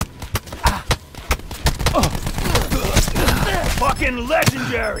Fucking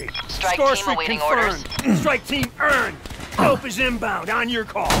legendary! Strike Score team streak awaiting confirmed. Strike team earned. Help is inbound. On your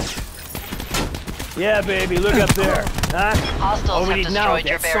call. Yeah, baby. Look up there. Huh? Hostiles Already have now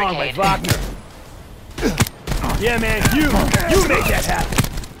destroyed your that song by barricade. Wagner. Yeah, man. You made that happen.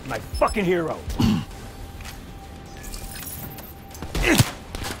 My fucking hero.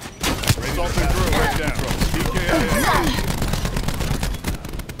 Assaulting through right down.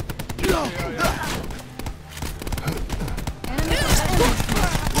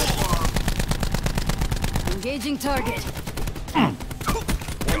 Engaging target.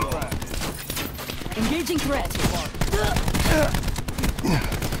 Engaging threat.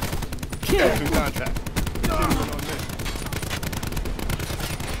 Kill. Contact.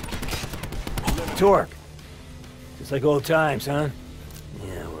 Torque. Just like old times, huh?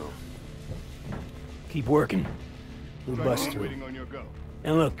 Yeah, well. Keep working. We'll bust through. Waiting on your go.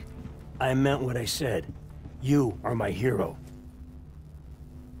 And look, I meant what I said. You are my hero.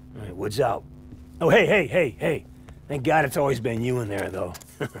 All right, woods out. Oh, hey. Thank God it's always been you in there, though.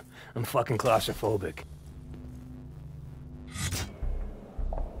 I'm fucking claustrophobic.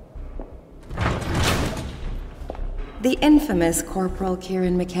 The infamous Corporal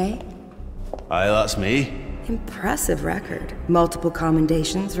Kieran McKay? Aye, that's me. Impressive record. Multiple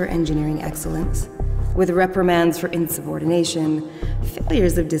commendations for engineering excellence, with reprimands for insubordination,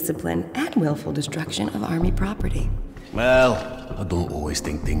 failures of discipline, and willful destruction of Army property. Well, I don't always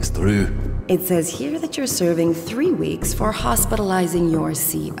think things through. It says here that you're serving 3 weeks for hospitalizing your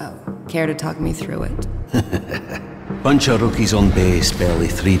CO. Care to talk me through it? Bunch of rookies on base, barely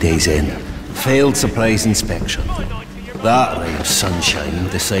 3 days in. Failed surprise inspection. That ray of sunshine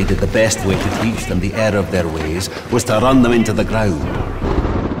decided the best way to teach them the error of their ways was to run them into the ground.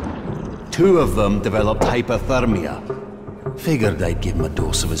 2 of them developed hypothermia. Figured I'd give him a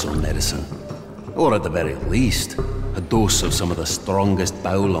dose of his own medicine. Or at the very least, a dose of some of the strongest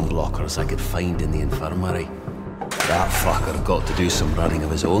bowel unblockers I could find in the infirmary. That fucker got to do some running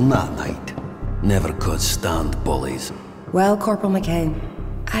of his own that night. Never could stand bullies. Well, Corporal McKay,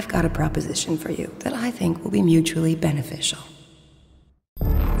 I've got a proposition for you that I think will be mutually beneficial. All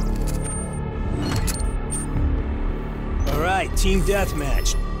right, team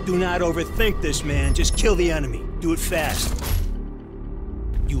deathmatch. Do not overthink this, man. Just kill the enemy. Do it fast.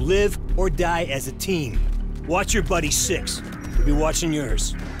 You live or die as a team. Watch your buddy 6. We'll be watching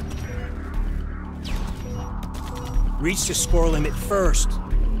yours. Reach the score limit first.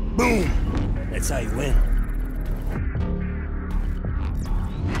 Boom! That's how you win.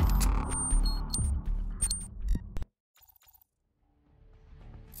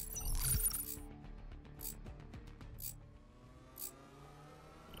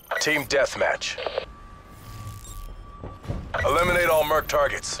 Team deathmatch. Eliminate all Merc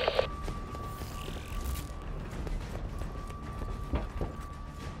targets.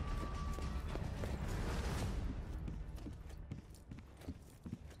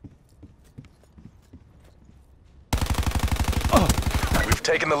 We've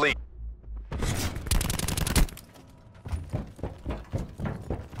taken the lead.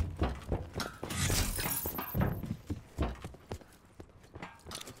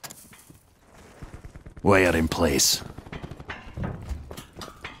 Wire in place.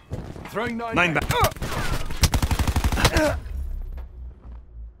 Throwing 9 Nine back.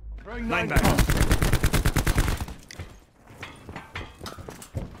 Throwing 9 9 back.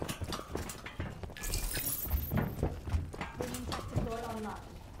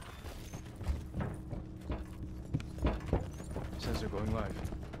 Sensor going live.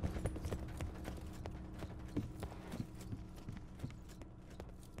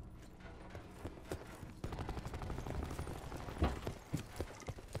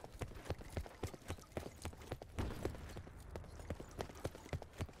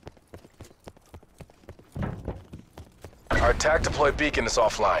 Our attack deploy beacon is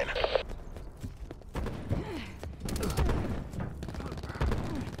offline.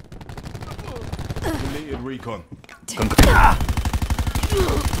 Deleted recon. Deleted.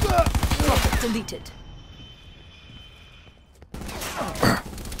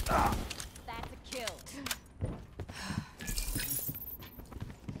 That's a kill.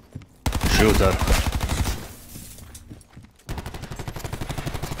 Shooter.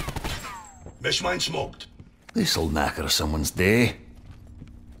 Mesh mine smoked. This'll knacker someone's day.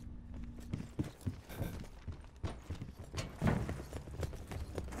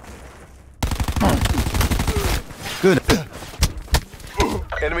 Good.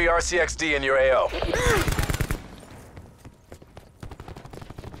 Enemy RCXD in your AO.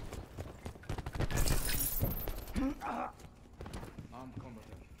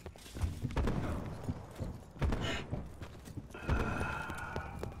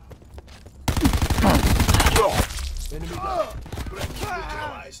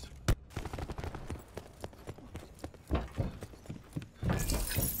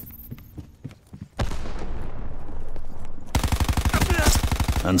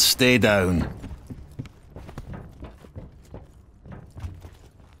 And stay down.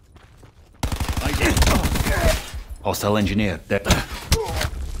 Hostile engineer. Dead.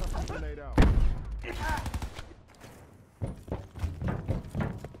 Grenade out.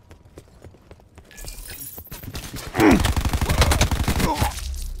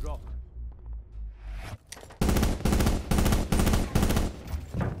 Drop.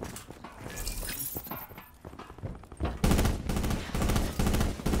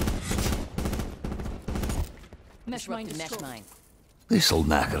 Mesh mine destroyed. This'll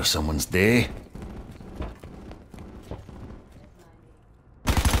knacker someone's day.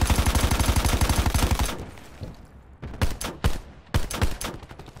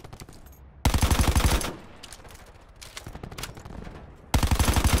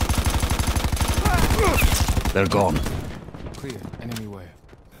 They're gone. Clear. Enemy way.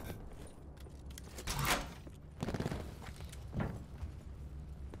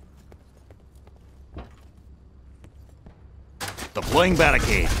 Deploying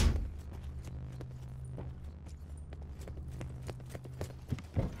barricade.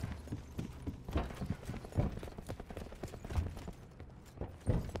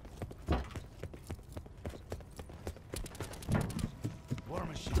 War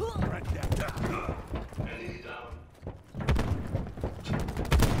machine. Right down. Enemy down.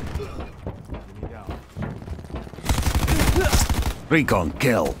 Enemy down. Recon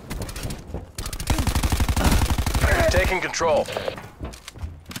kill. Taking control.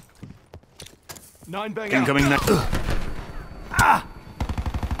 9 bang out. Incoming now.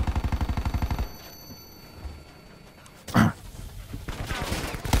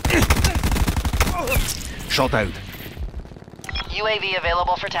 Shot out. UAV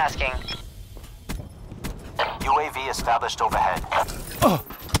available for tasking. UAV established overhead.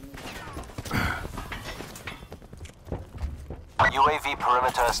 UAV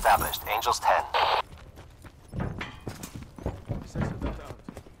perimeter established. Angels 10. Sensor duct out.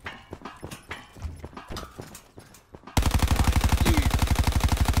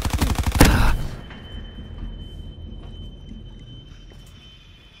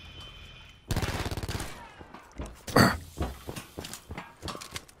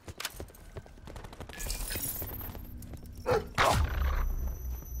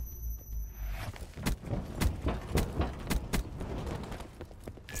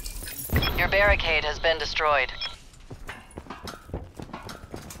 Your barricade has been destroyed.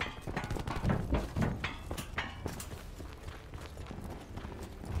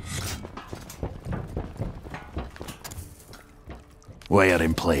 Wire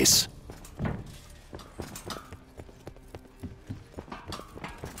in place.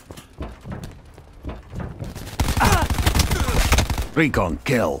 Recon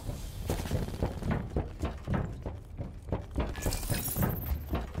kill.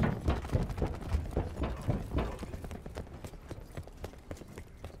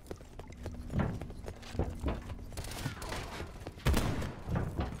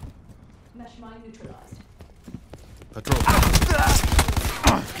 Mesh mine neutralized. Patrol.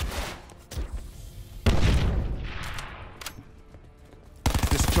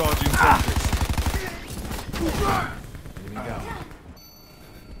 Discharging sentries. Enemy down.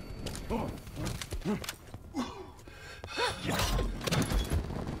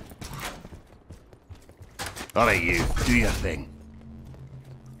 Alright, you. Do your thing.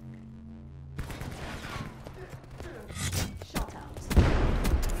 Shot out.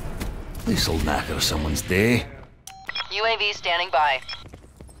 This'll knacker someone's day. UAV standing by.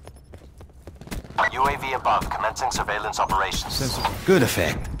 UAV above. Commencing surveillance operations. Sensor. Good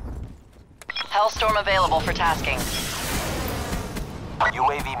effect. Hellstorm available for tasking.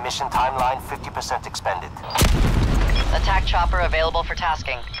 UAV mission timeline 50% expended. Attack chopper available for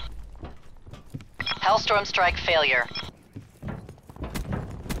tasking. Hellstorm strike failure.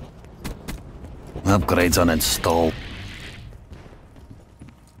 Upgrades uninstalled.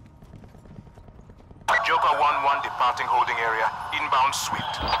 Joker 1-1 departing holding area. Inbound sweep.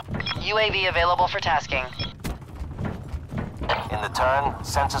 UAV available for tasking. In the turn,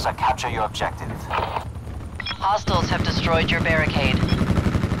 sensors are capture your objective. Hostiles have destroyed your barricade.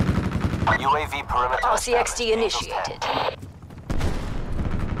 UAV perimeter RCXD established. Angels 10. initiated.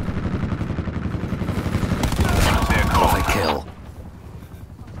 They're Off gone. a kill.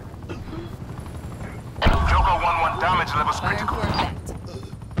 Joker 1-1 damage levels Firing critical. for effect.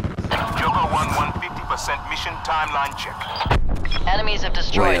 Joker 1-1 50% mission timeline check. Enemies have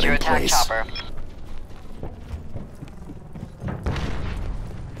destroyed Wire your in attack place. chopper.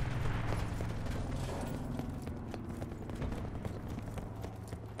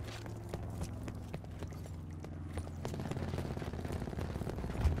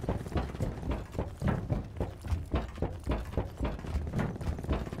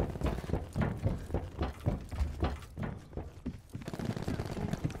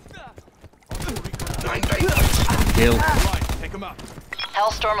 Kill. Right, take him out.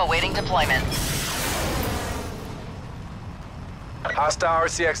 Hellstorm awaiting deployment. Hostile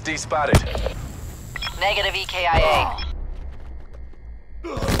RCXD spotted. Negative EKIA.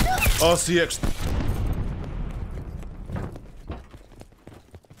 RCX.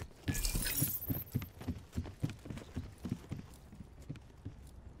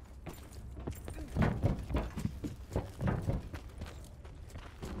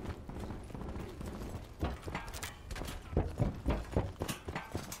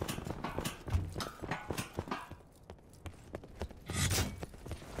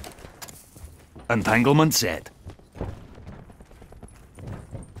 Entanglement set.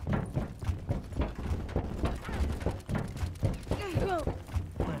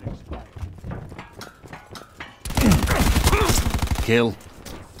 Kill.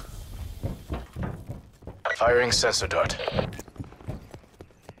 Firing sensor dart.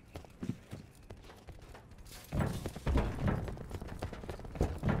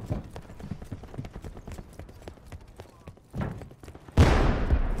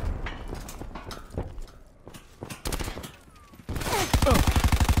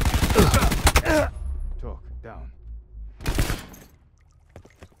 Talk, down.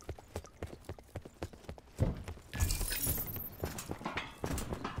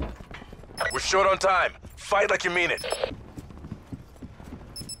 We're short on time. Fight like you mean it.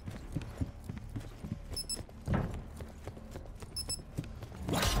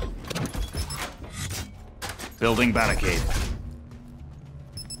 Building barricade.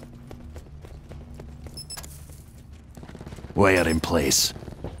 Wire in place.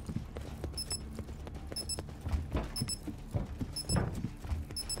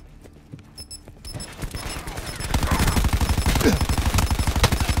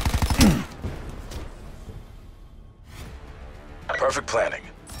 Perfect planning.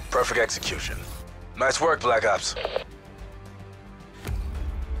 Perfect execution. Nice work, Black Ops.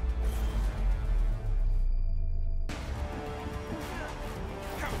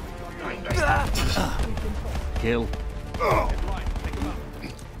 Kill.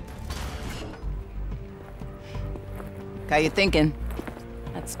 How you thinking?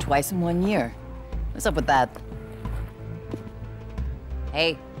 That's twice in 1 year. What's up with that?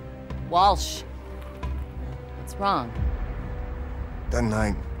 Hey, Walsh. What's wrong? That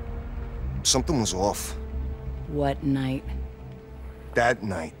night, something was off. What night? That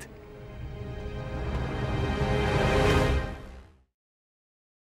night.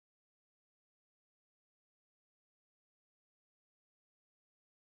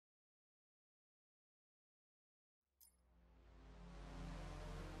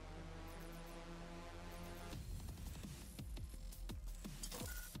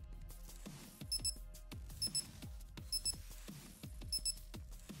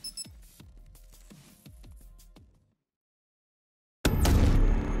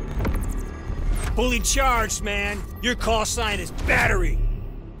 Fully charged, man. Your call sign is Battery.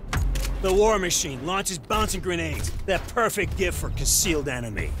 The War Machine launches bouncing grenades. That perfect gift for concealed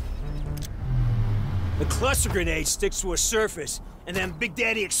enemy. The cluster grenade sticks to a surface, and then Big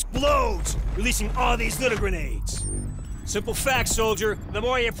Daddy explodes, releasing all these little grenades. Simple fact, soldier. The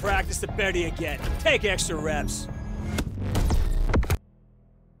more you practice, the better you get. Take extra reps.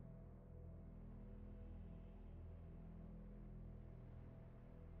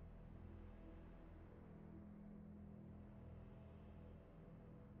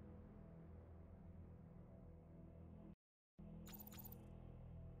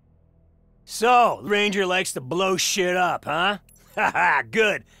 So, Ranger likes to blow shit up, huh? Haha,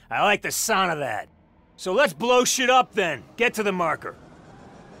 good. I like the sound of that. So let's blow shit up then. Get to the marker.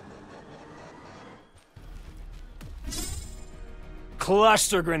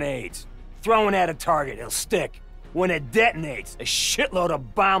 Cluster grenades. Throwing at a target, it'll stick. When it detonates, a shitload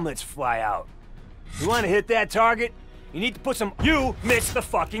of bomblets fly out. You want to hit that target? You need to put some... You missed the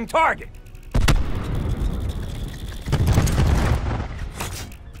fucking target!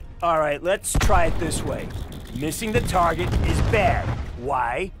 Alright, let's try it this way. Missing the target is bad.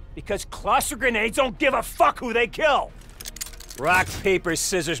 Why? Because cluster grenades don't give a fuck who they kill! Rock, paper,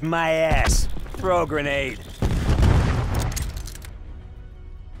 scissors, my ass. Throw a grenade.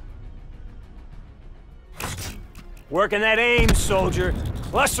 Working that aim, soldier.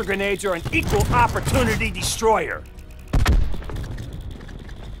 Cluster grenades are an equal opportunity destroyer.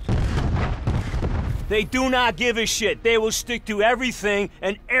 They do not give a shit. They will stick to everything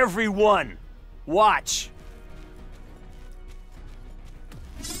and everyone. Watch.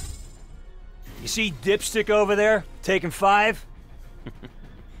 You see Dipstick over there, taking 5?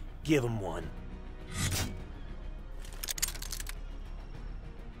 Give him one.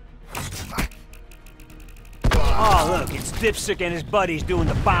 Oh, look, it's Dipstick and his buddies doing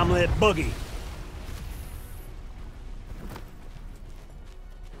the bomb-lit boogie.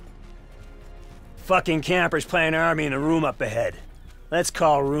 Fucking campers playing army in the room up ahead. Let's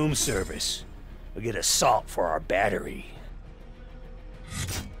call room service. We'll get a salt for our battery.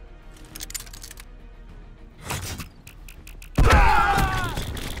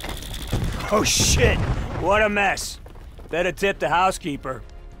 Oh shit! What a mess. Better tip the housekeeper.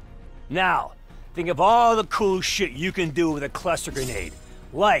 Now, think of all the cool shit you can do with a cluster grenade.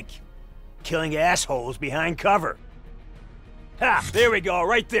 Like killing assholes behind cover. Ha! There we go,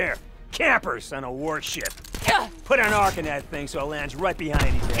 right there. Campers on a warship. Put an arc in that thing so it lands right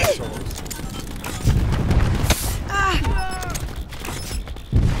behind these assholes.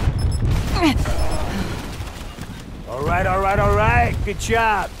 All right. Good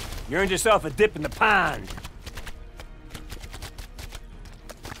job. You earned yourself a dip in the pond.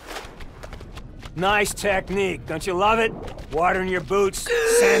 Nice technique, don't you love it? Water in your boots,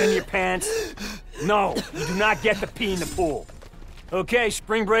 sand in your pants. No, you do not get to pee in the pool. Okay,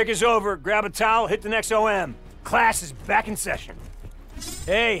 spring break is over. Grab a towel, hit the next OM. Class is back in session.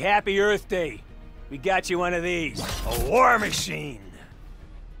 Hey, happy Earth Day. We got you one of these. A war machine.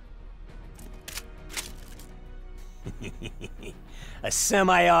 A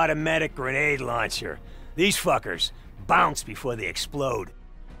semi-automatic grenade launcher. These fuckers bounce before they explode.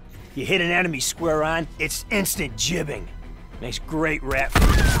 You hit an enemy square on, it's instant jibbing. Makes great rap.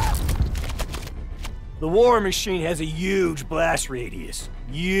 The war machine has a huge blast radius.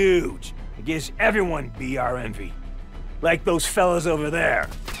 Huge. It gives everyone BR envy. Like those fellas over there.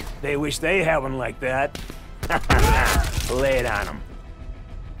 They wish they had one like that. Lay it on them.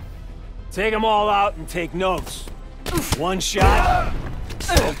 Take them all out and take notes. One shot,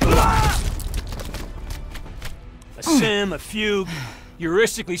 soak the lives. A sim, a fugue,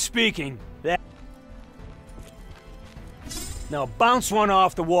 heuristically speaking, that... Now bounce one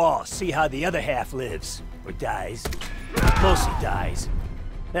off the wall, see how the other half lives. Or dies. Mostly dies.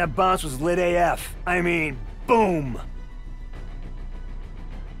 That bounce was lit AF. I mean, boom!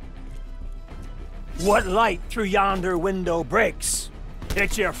 What light through yonder window breaks?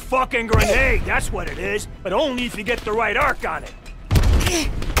 It's your fucking grenade, that's what it is. But only if you get the right arc on it.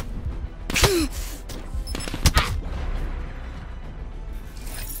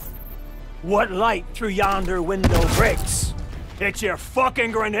 What light through yonder window breaks? It's your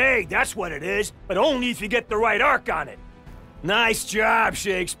fucking grenade, that's what it is. But only if you get the right arc on it. Nice job,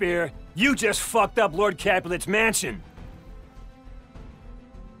 Shakespeare. You just fucked up Lord Capulet's mansion.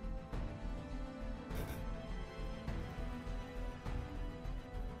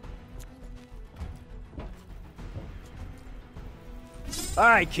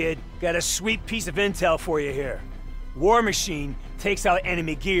 Alright, kid. Got a sweet piece of intel for you here. War Machine takes out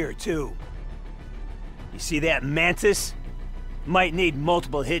enemy gear, too. You see that Mantis? Might need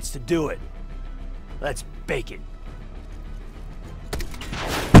multiple hits to do it. Let's bake it.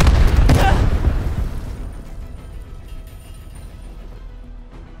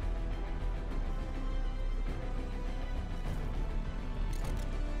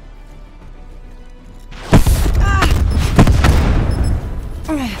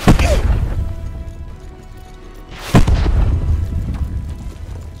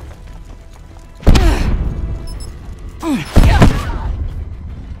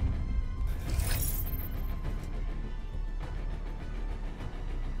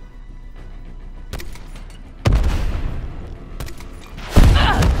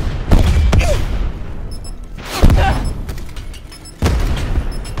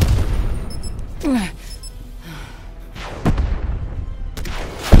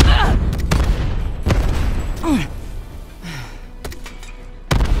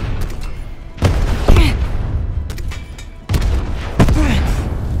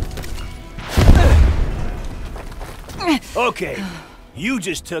 Okay, you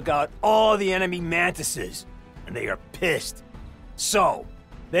just took out all the enemy Mantises, and they are pissed. So,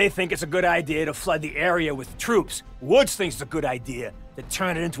 they think it's a good idea to flood the area with troops. Woods thinks it's a good idea to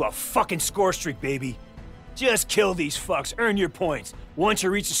turn it into a fucking score streak, baby. Just kill these fucks, earn your points. Once you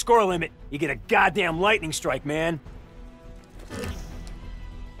reach the score limit, you get a goddamn lightning strike, man.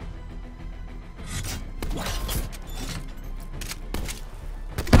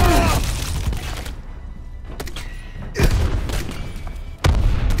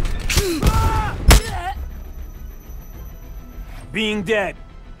 Being dead,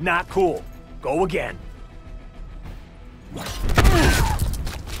 not cool. Go again.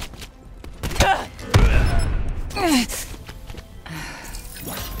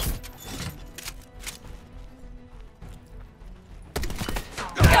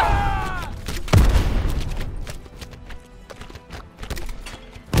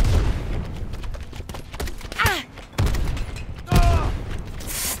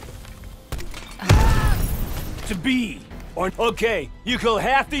 B. Or, okay, you kill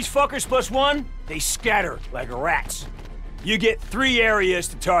half these fuckers plus one, they scatter like rats. You get 3 areas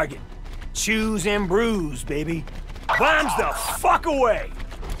to target. Choose and bruise, baby. Bombs the fuck away!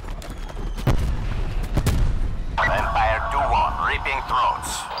 Vampire 2-1, ripping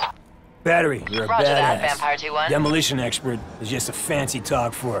throats. Battery, you're a Roger that, badass. Vampire 2-1. Demolition expert is just a fancy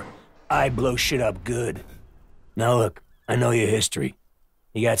talk for I blow shit up good. Now look, I know your history.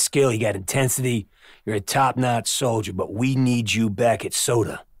 You got skill, you got intensity, you're a top-notch soldier, but we need you back at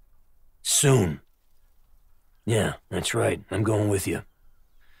Soda. Soon. Yeah, that's right, I'm going with you.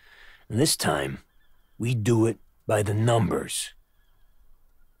 And this time, we do it by the numbers.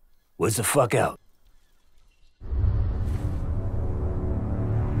 What's the fuck out?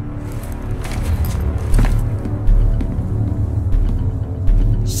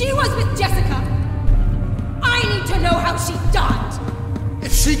 She was with Jessica! I need to know how she died!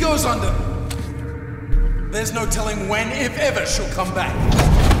 If she goes under, there's no telling when, if ever, she'll come back.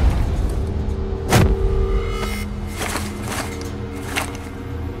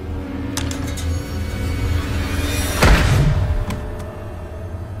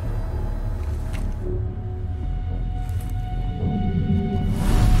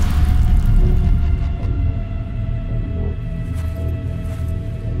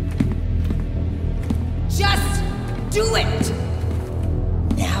 Just do it!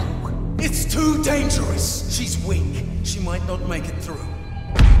 Now. It's too dangerous. She's weak. She might not make it through.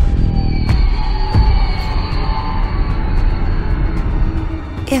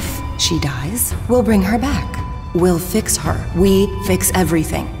 If she dies, we'll bring her back. We'll fix her. We fix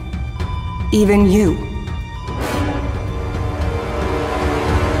everything. Even you.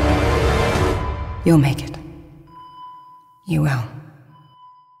 You'll make it. You will.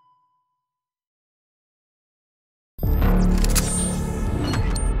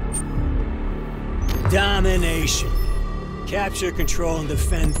 Domination. Capture, control, and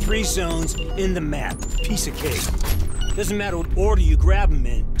defend 3 zones in the map. Piece of cake. Doesn't matter what order you grab them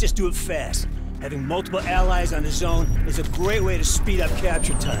in, just do it fast. Having multiple allies on a zone is a great way to speed up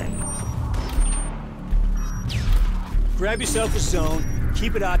capture time. Grab yourself a zone,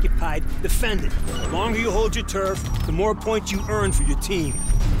 keep it occupied, defend it. The longer you hold your turf, the more points you earn for your team.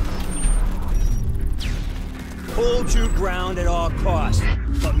 Hold your ground at all costs,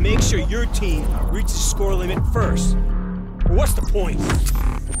 but make sure your team reaches the score limit first. Or what's the point?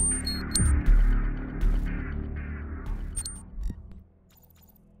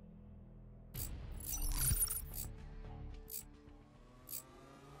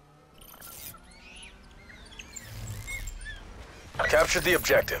 Capture the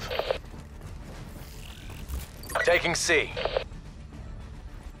objective. Taking C.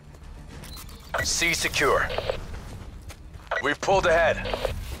 C secure. We've pulled ahead.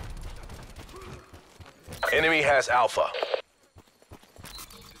 Enemy has Alpha.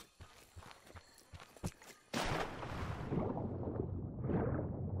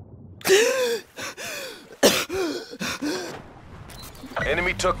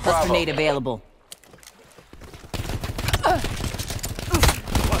 Enemy took Bravo. Cluster grenade available.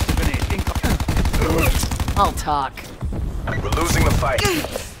 Cluster grenade incoming. I'll talk. We're losing the fight.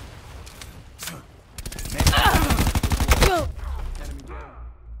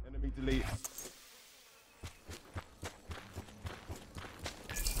 Enemy delete.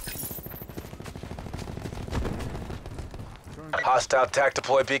 Hostile TAC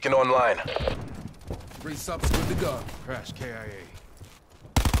deploy beacon online. 3 subs good to go. Crash KIA.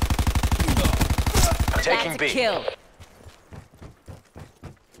 Taking That's B. a kill.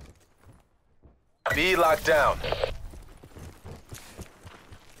 B locked down.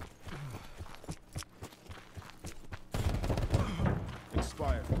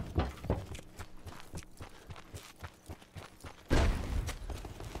 Expired.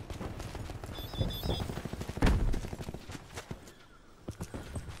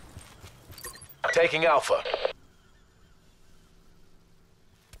 Taking Alpha.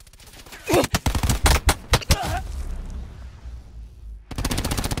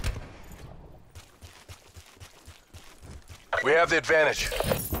 We have the advantage.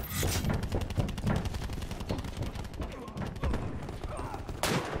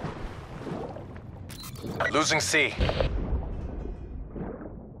 Losing C.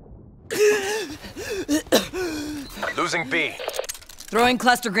 Losing B. Throwing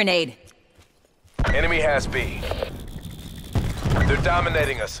cluster grenade. Enemy has B. They're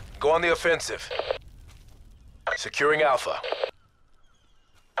dominating us. Go on the offensive. Securing Alpha.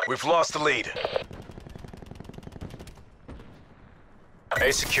 We've lost the lead.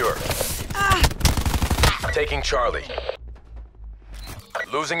 A secure. Taking Charlie.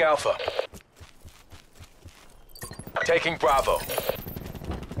 Losing Alpha. Taking Bravo.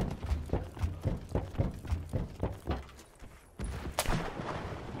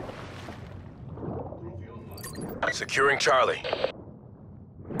 Securing Charlie.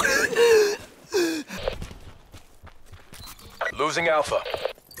 Losing Alpha.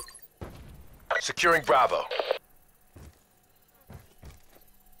 Securing Bravo.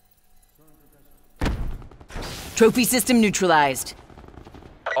 Trophy system neutralized.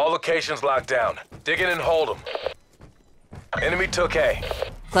 All locations locked down. Dig in and hold them. Enemy took A.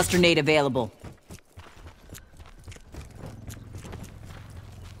 Cluster nade available.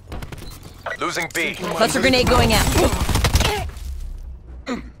 Losing B. Cluster grenade going out.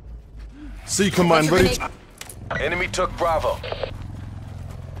 C command ready. Enemy took Bravo.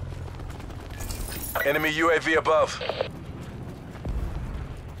 Enemy UAV above.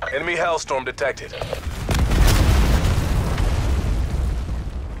 Enemy Hellstorm detected.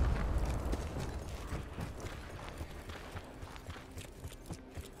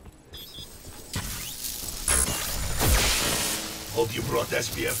 Hope you brought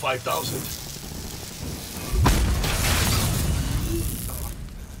SPF 5000.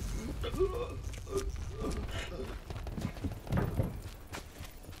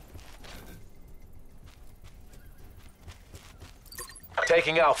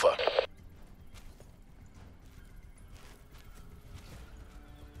 Taking Alpha.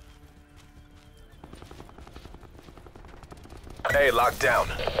 A locked down.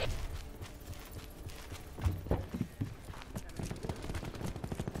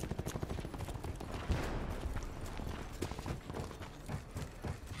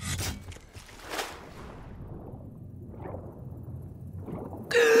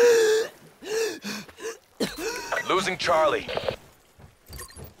 Losing Charlie.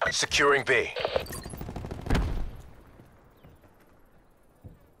 Securing B.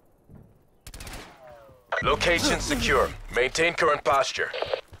 Location secure. Maintain current posture.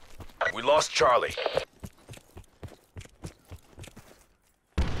 We lost Charlie.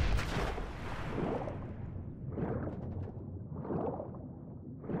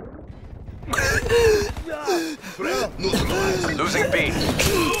 Losing B.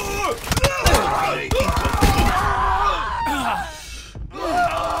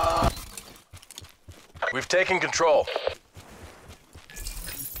 We've taken control. We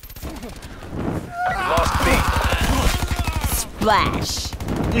lost B. Splash.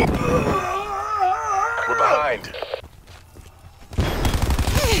 We're behind.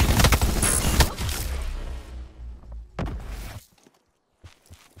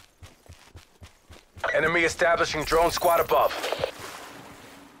 Enemy establishing drone squad above.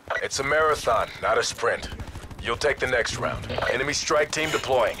 It's a marathon, not a sprint. You'll take the next round. Enemy strike team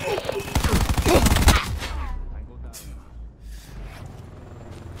deploying.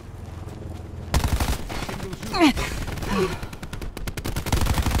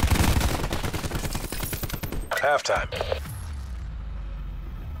 Halftime.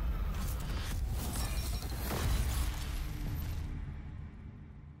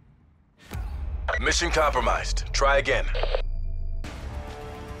 Mission compromised. Try again.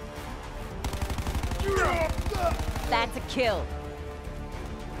 That's a kill.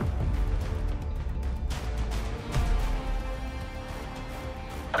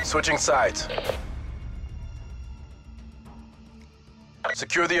 Switching sides.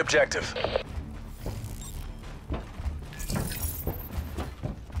 Secure the objective.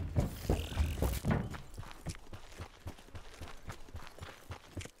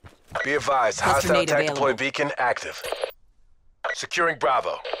 Be advised, hostile attack deploy beacon active. Securing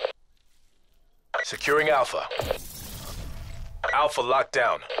Bravo. Securing Alpha. Alpha locked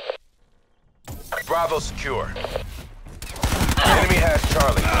down. Bravo secure. Enemy has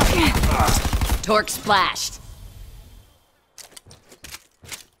Charlie. Torque splashed.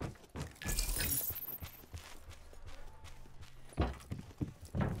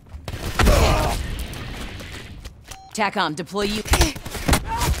 TACOM, deploy you.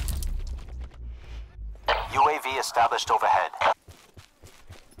 UAV established overhead.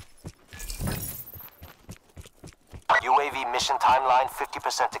 UAV mission timeline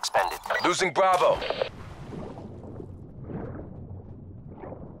 50% expended. Losing Bravo.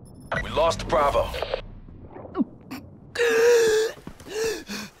 We lost Bravo.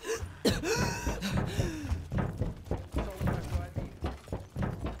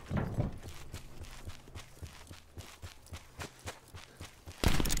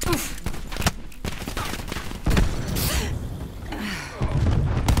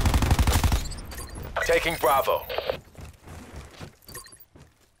 Taking Bravo.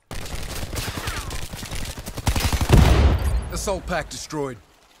 Assault pack destroyed.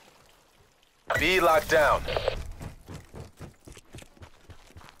 B locked down.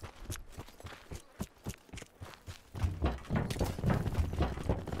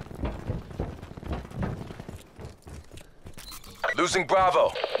 Losing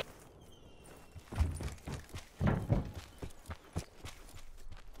Bravo.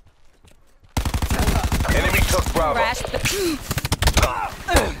 Enemy took Bravo.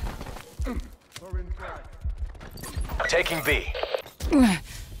 Taking B.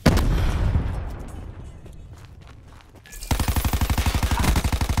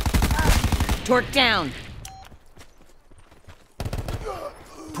 Torque down.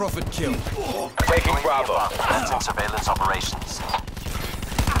 Prophet kill. Taking Bravo. Commencing surveillance operations.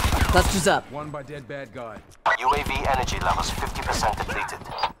 Clusters up. One by dead bad guy. UAV energy levels 50% depleted.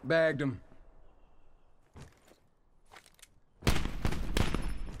 Bagged him.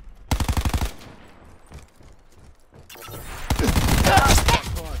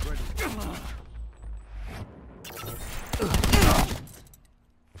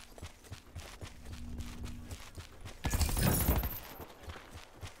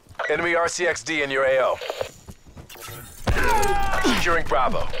 Enemy RCXD in your AO. Securing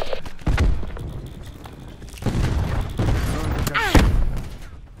Bravo.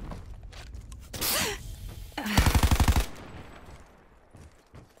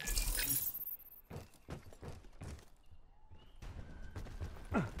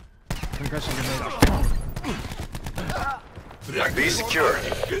 Concussion grenade. Be secure.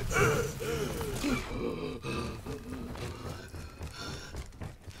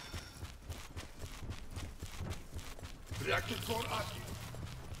 Reactor core active.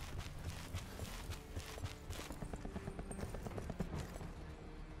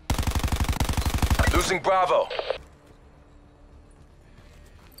 Losing Bravo.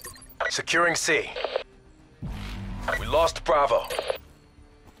 Securing C. We lost Bravo.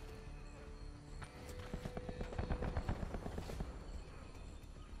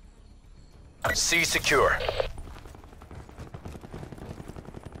 C secure.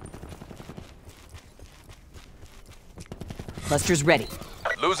 Cluster's ready.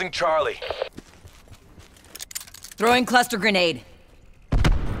 Losing Charlie. Throwing cluster grenade.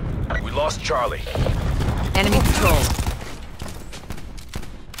 We lost Charlie. Enemy control.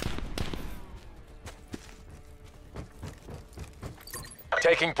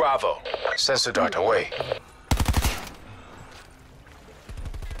 Taking Bravo. Sensor dart away.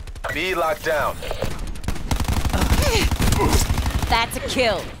 B locked down. That's a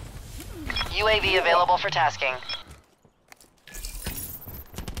kill. UAV available for tasking.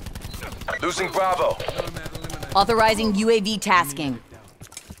 Losing Bravo. Authorizing UAV tasking.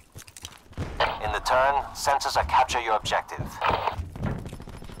 In the turn, sensors are capture your objective.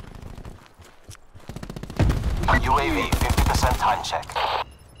 UAV 50% time check.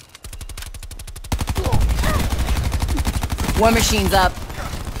 War machine's up.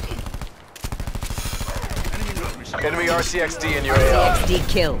 Enemy RCXD in your AO. XD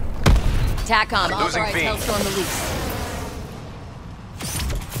kill. TACOM, Losing authorized B. Hellstorm release.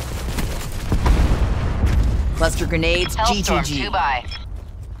 Cluster grenades, Hellstorm, GGG. 2 by.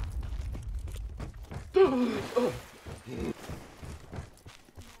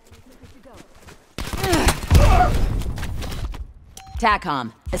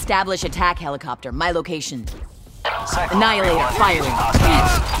 TACOM, establish attack helicopter. My location. Cycle Annihilator, 3-1, firing.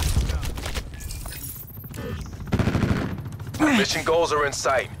 Mission goals are in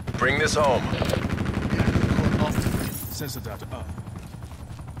sight. Bring this home. Sensor data up.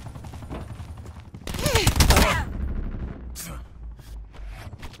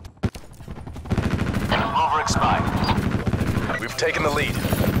 Mover expired. We've taken the lead.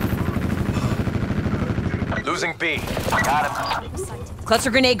 Losing B. Got him.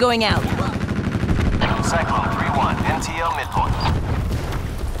 Cluster grenade going out. Cyclone 3-1, NTL midpoint.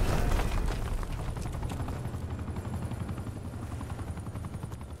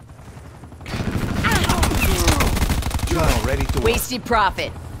 Ready to Wasted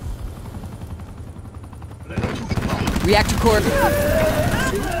profit. Reactor core.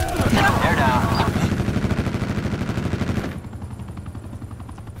 They're down.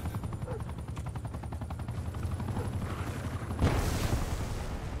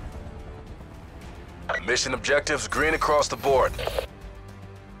 Mission objectives green across the board.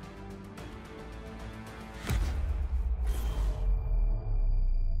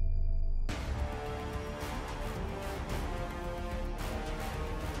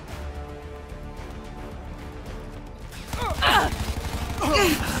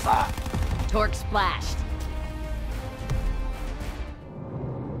 Torque splashed.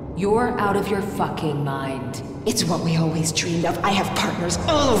 You're out of your fucking mind. It's what we always dreamed of. I have partners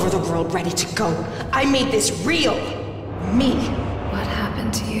all over the world ready to go. I made this real. Me. What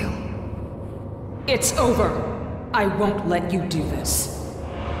happened to you? It's over. I won't let you do this.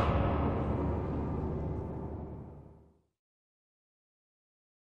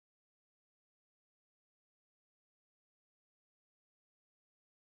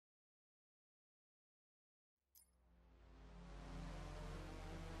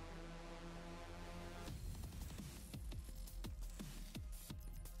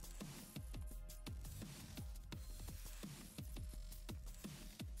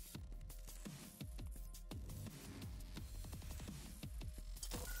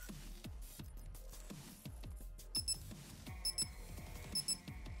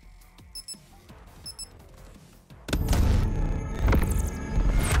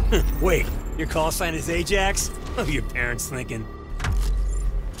 Wait, your call sign is Ajax? What are your parents thinking?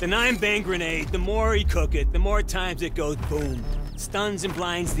 The 9-bang grenade, the more you cook it, the more times it goes boom. Stuns and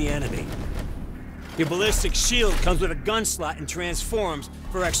blinds the enemy. Your ballistic shield comes with a gun slot and transforms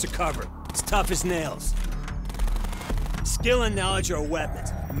for extra cover. It's tough as nails. Skill and knowledge are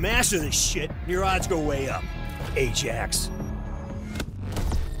weapons. Master this shit, and your odds go way up. Ajax.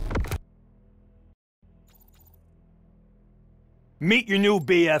 Meet your new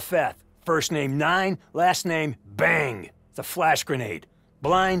BFF. First name 9, last name Bang. It's a flash grenade.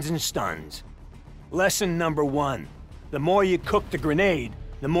 Blinds and stuns. Lesson number 1. The more you cook the grenade,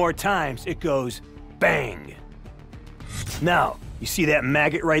 the more times it goes bang. Now, you see that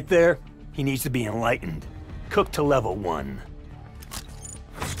maggot right there? He needs to be enlightened. Cook to level 1.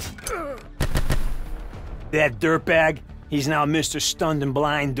 That dirtbag, he's now Mr. Stunned and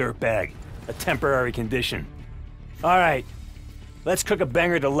Blind Dirtbag. A temporary condition. All right, let's cook a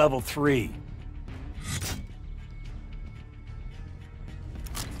banger to level 3.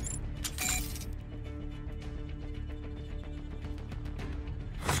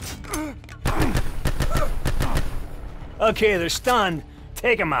 Okay, they're stunned.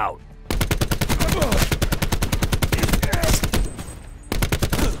 Take them out.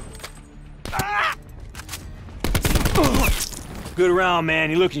 Good round,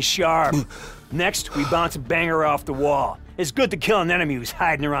 man. You're looking sharp. Next, we bounce a banger off the wall. It's good to kill an enemy who's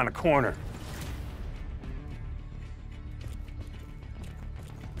hiding around a corner.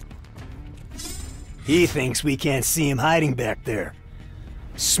 He thinks we can't see him hiding back there.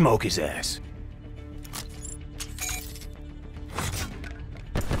 Smoke his ass.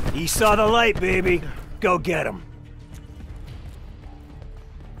 He saw the light, baby. Go get him.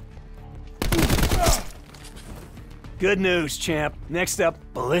 Good news, champ. Next up,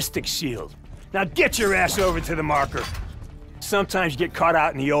 ballistic shield. Now get your ass over to the marker. Sometimes you get caught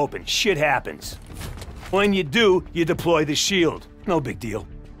out in the open. Shit happens. When you do, you deploy the shield. No big deal.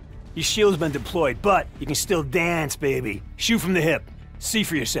 Your shield's been deployed, but you can still dance, baby. Shoot from the hip. See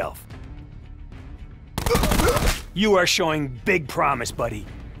for yourself. You are showing big promise, buddy.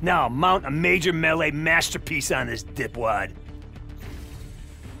 Now, mount a major melee masterpiece on this dipwad.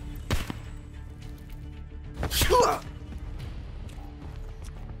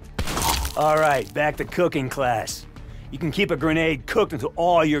 All right, back to cooking class. You can keep a grenade cooked until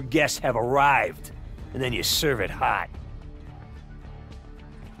all your guests have arrived, and then you serve it hot.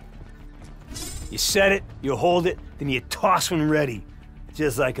 You set it, you hold it, then you toss when ready,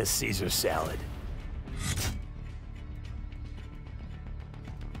 just like a Caesar salad.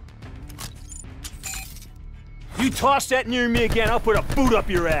 You toss that near me again, I'll put a boot up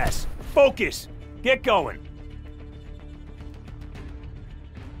your ass. Focus. Get going.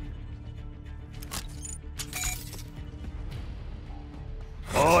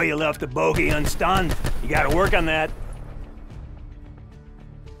 Oh, you left the bogey unstunned. You gotta work on that.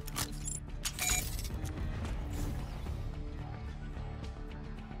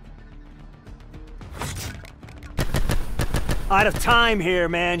 Out of time here,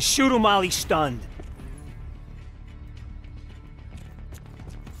 man. Shoot him while he's stunned.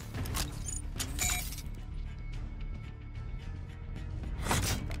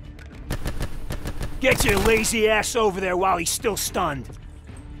 Get your lazy ass over there while he's still stunned.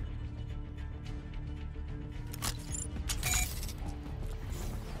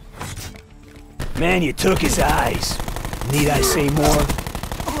 Man, you took his eyes. Need I say more?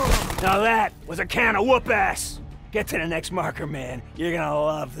 Now that was a can of whoop ass. Get to the next marker, man. You're gonna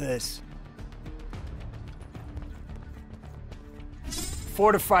love this.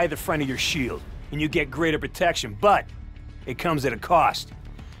 Fortify the front of your shield, and you get greater protection, but it comes at a cost.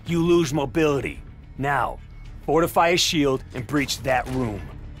 You lose mobility. Now, fortify a shield and breach that room.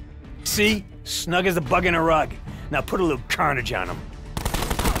 See? Snug as a bug in a rug. Now put a little carnage on him.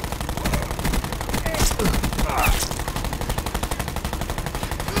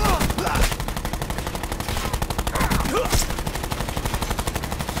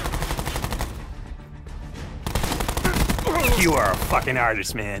 You are a fucking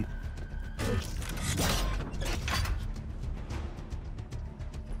artist, man.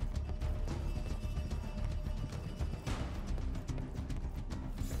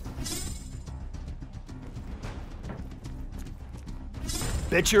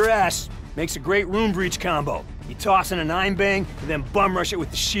 Bet your ass. Makes a great room breach combo. You toss in a 9-bang, and then bum rush it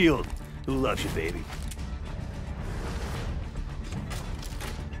with the shield. Who loves you, baby?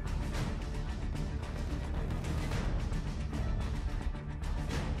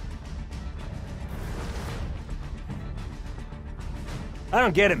 I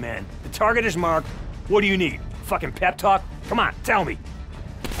don't get it, man. The target is marked. What do you need? Fucking pep talk? Come on, tell me.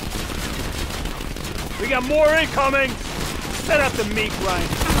 We got more incoming! Set up the meat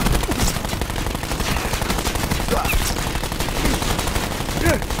grinder.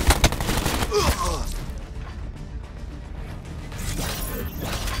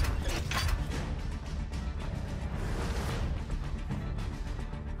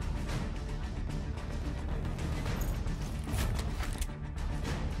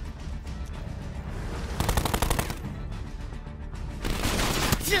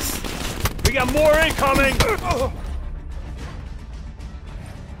 We got more incoming!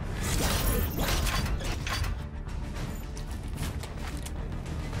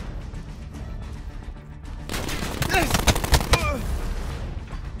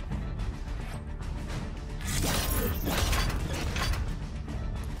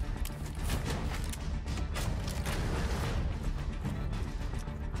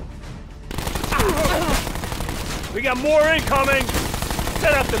 We got more incoming!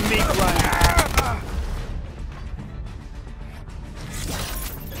 Set up the meat grinder.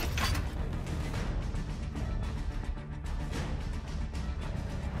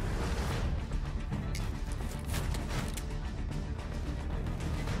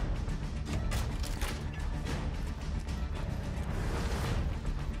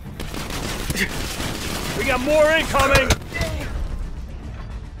 We got more incoming!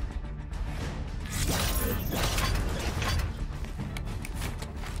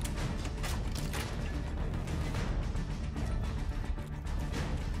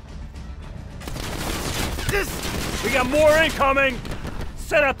 We got more incoming!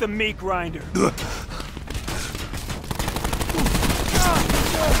 Set up the meat grinder.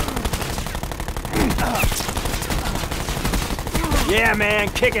 Yeah, man,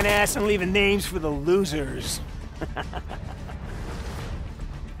 kicking ass and leaving names for the losers.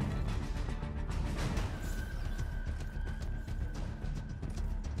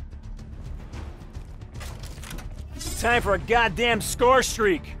 Time for a goddamn score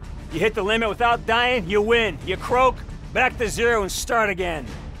streak. You hit the limit without dying, you win. You croak, back to zero and start again.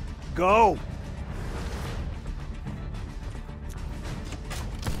 Go.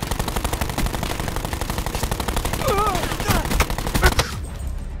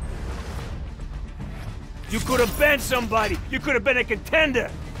 You could have been somebody. You could have been a contender.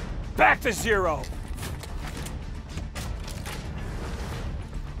 Back to zero.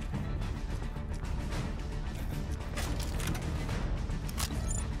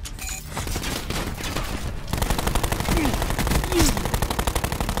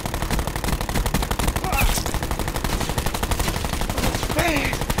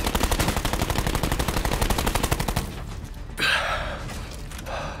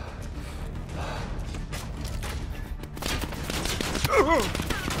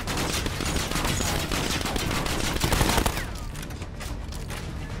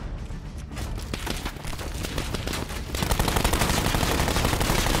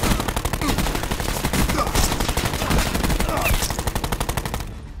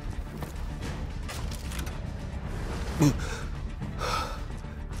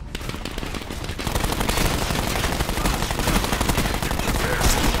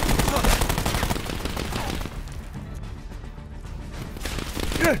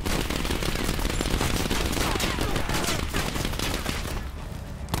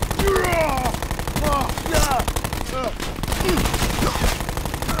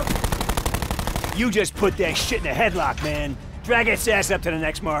 You just put that shit in a headlock, man. Drag its ass up to the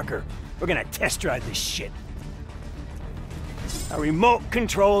next marker. We're gonna test drive this shit. A remote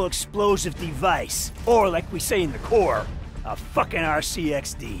control explosive device. Or, like we say in the Corps, a fucking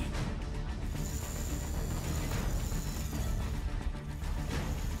RCXD.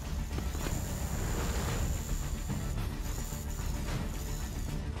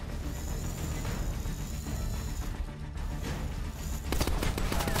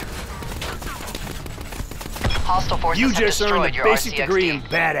 Hostile forces You have just earned destroyed a your basic RCXD. degree in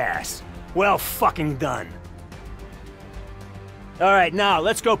badass. Well fucking done. Alright, now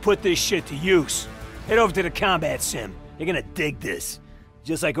let's go put this shit to use. Head over to the combat sim. You're gonna dig this.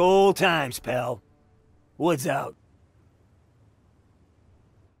 Just like old times, pal. Woods out.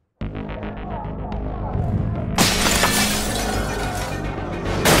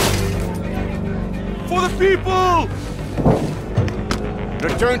 For the people!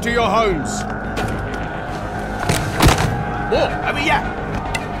 Return to your homes. Oh, I mean, yeah.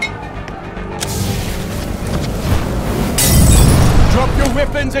 Drop your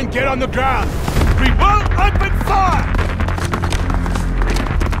weapons and get on the ground. We will open fire!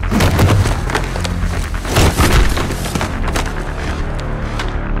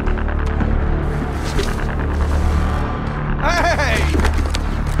 Hey!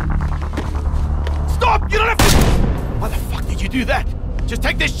 do that. Just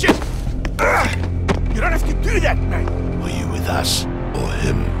take this shit. You don't have to do that, mate. Are you with us or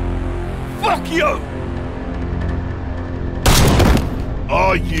him? Fuck you!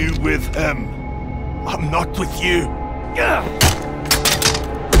 Are you with him? I'm not with you.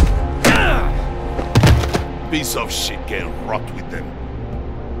 Piece of shit can rot with them.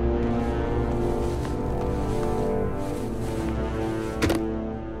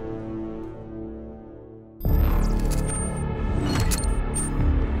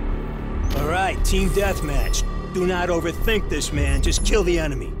 All right, team deathmatch. Do not overthink this, man. Just kill the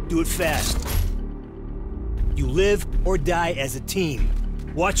enemy. Do it fast. You live or die as a team.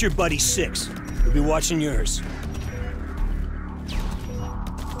 Watch your buddy 6. We'll be watching yours.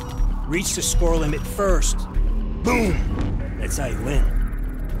 Reach the score limit first. Boom! That's how you win.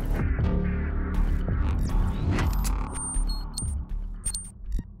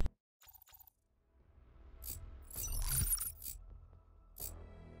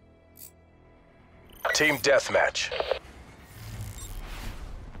 Team deathmatch.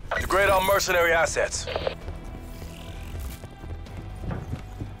 Degrade all mercenary assets.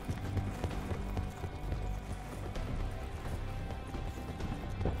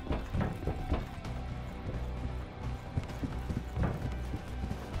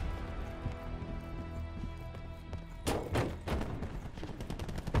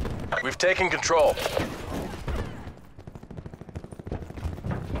 We've taken control.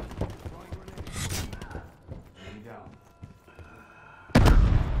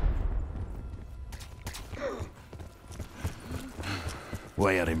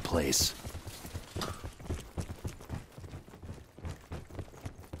 Wire in place.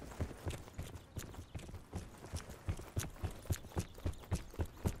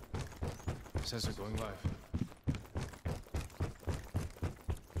 Says they're going live.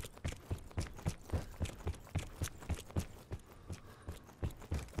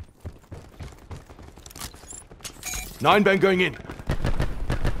 Nine bang going in.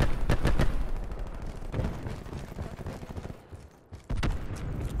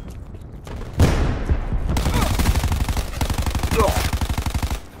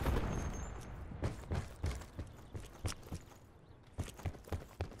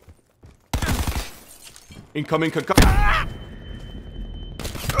 Incoming concussion.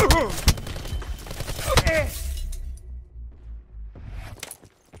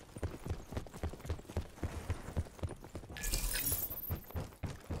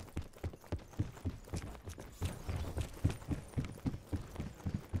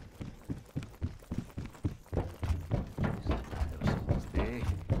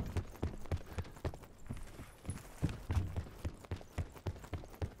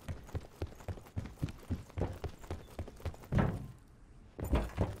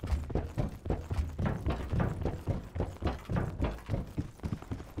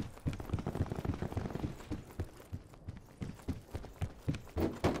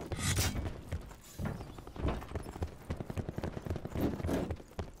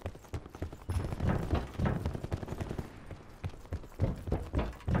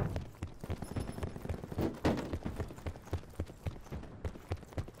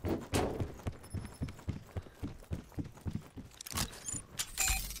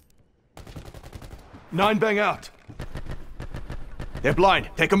 Nine bang out. They're blind.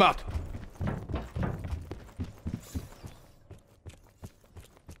 Take them out.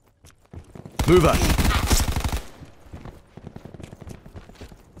 Move up.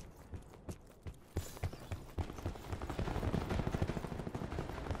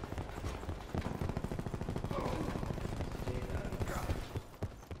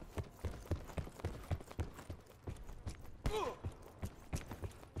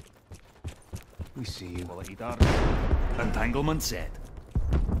 We see you, Quality Dart. Entanglement set.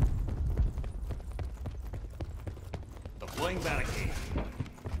 Deploying barricade.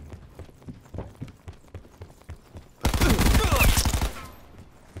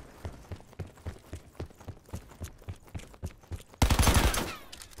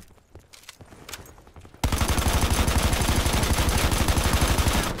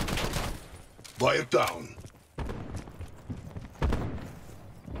 Wire down.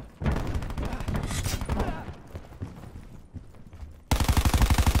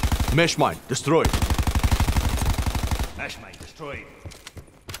 Mesh mine destroyed. Mesh mine destroyed.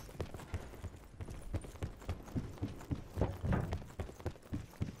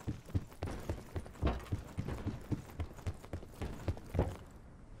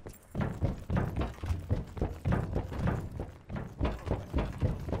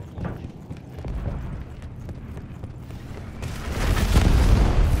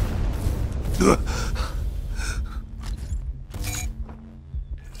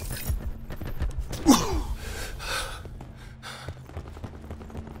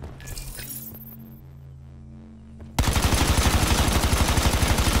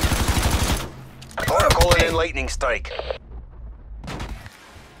 Throwing lightning strike.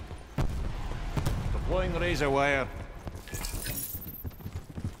 Deploying razor wire.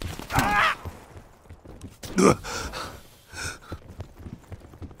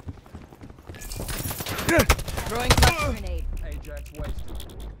 Throwing cluster grenade. Ajax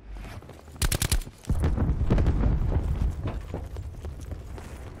wasted.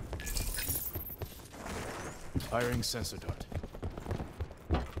 Firing sensor dart.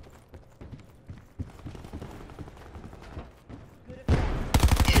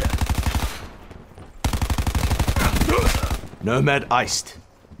 Nomad iced.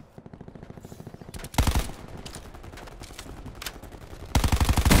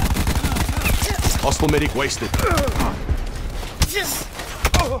 Hostile medic wasted.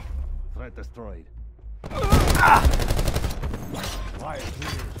 Threat destroyed.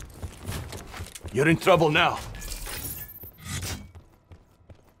 You're in trouble now.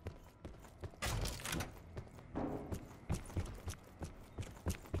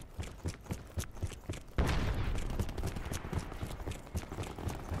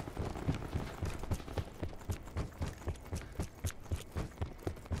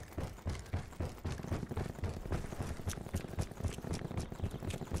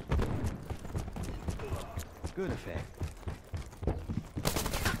 Good effect.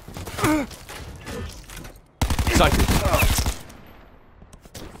 Sighted.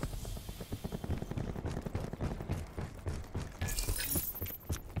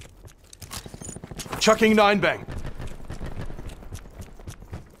 Chucking 9-bang.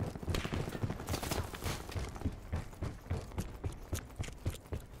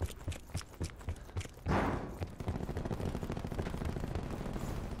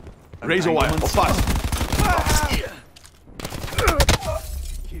 Razor wire, or fast.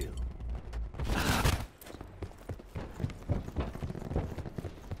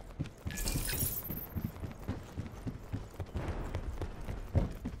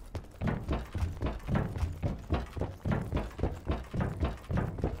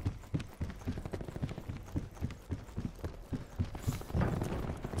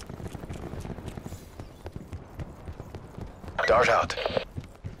 Dart out.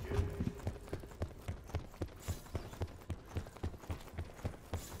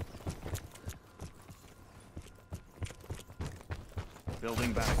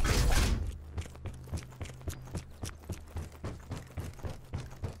 Building back.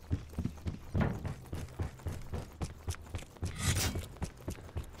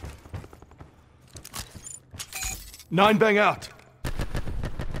 Nine bang out.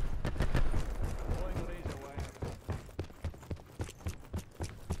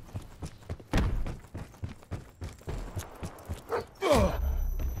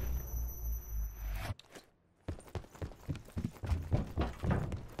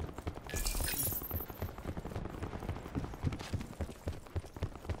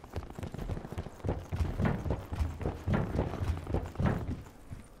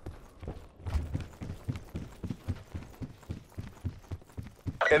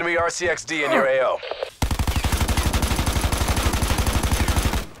 Enemy RCXD in your AO.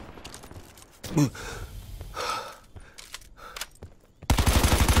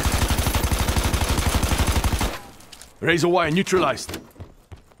 Razor wire neutralized.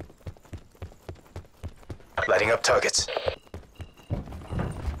 Lighting up targets.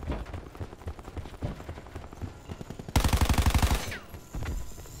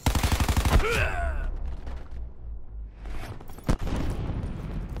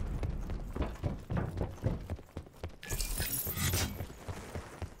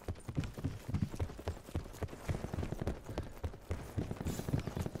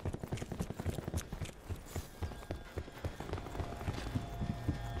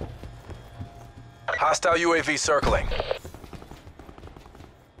 Hostile UAV circling.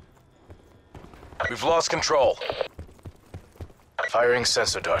 We've lost control. Firing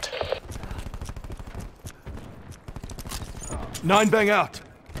sensor dart. 9 bang out.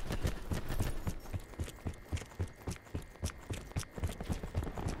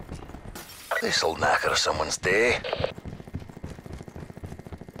 This'll knacker someone's day.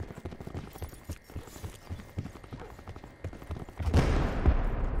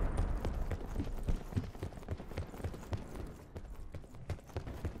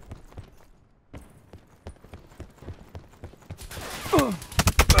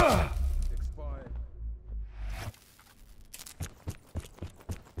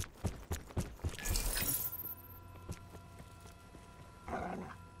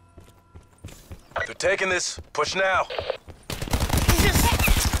 They're taking this. Push now.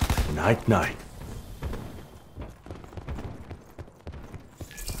 Night, night.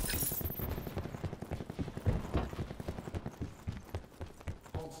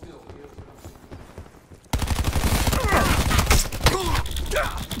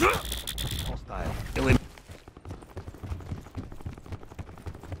 Hostile.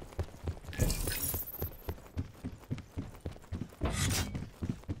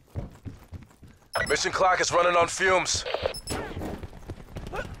 Mission clock is running on fumes.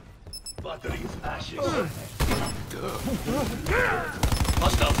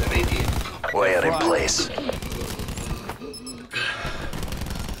 Wire in place.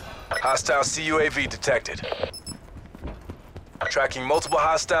 Hostile CUAV detected. Tracking multiple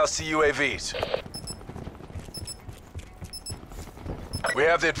hostile CUAVs. We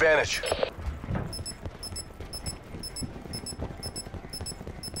have the advantage.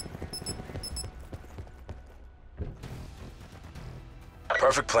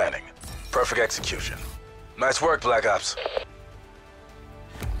 Perfect planning. Perfect execution. Nice work, Black Ops.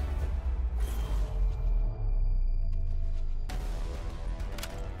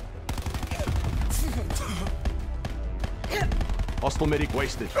 Hostile medic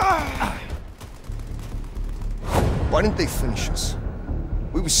wasted. Why didn't they finish us?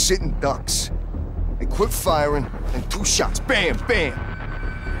 We were sitting ducks. They quit firing, and 2 shots. Bam, bam!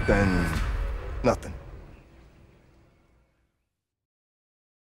 Then... nothing.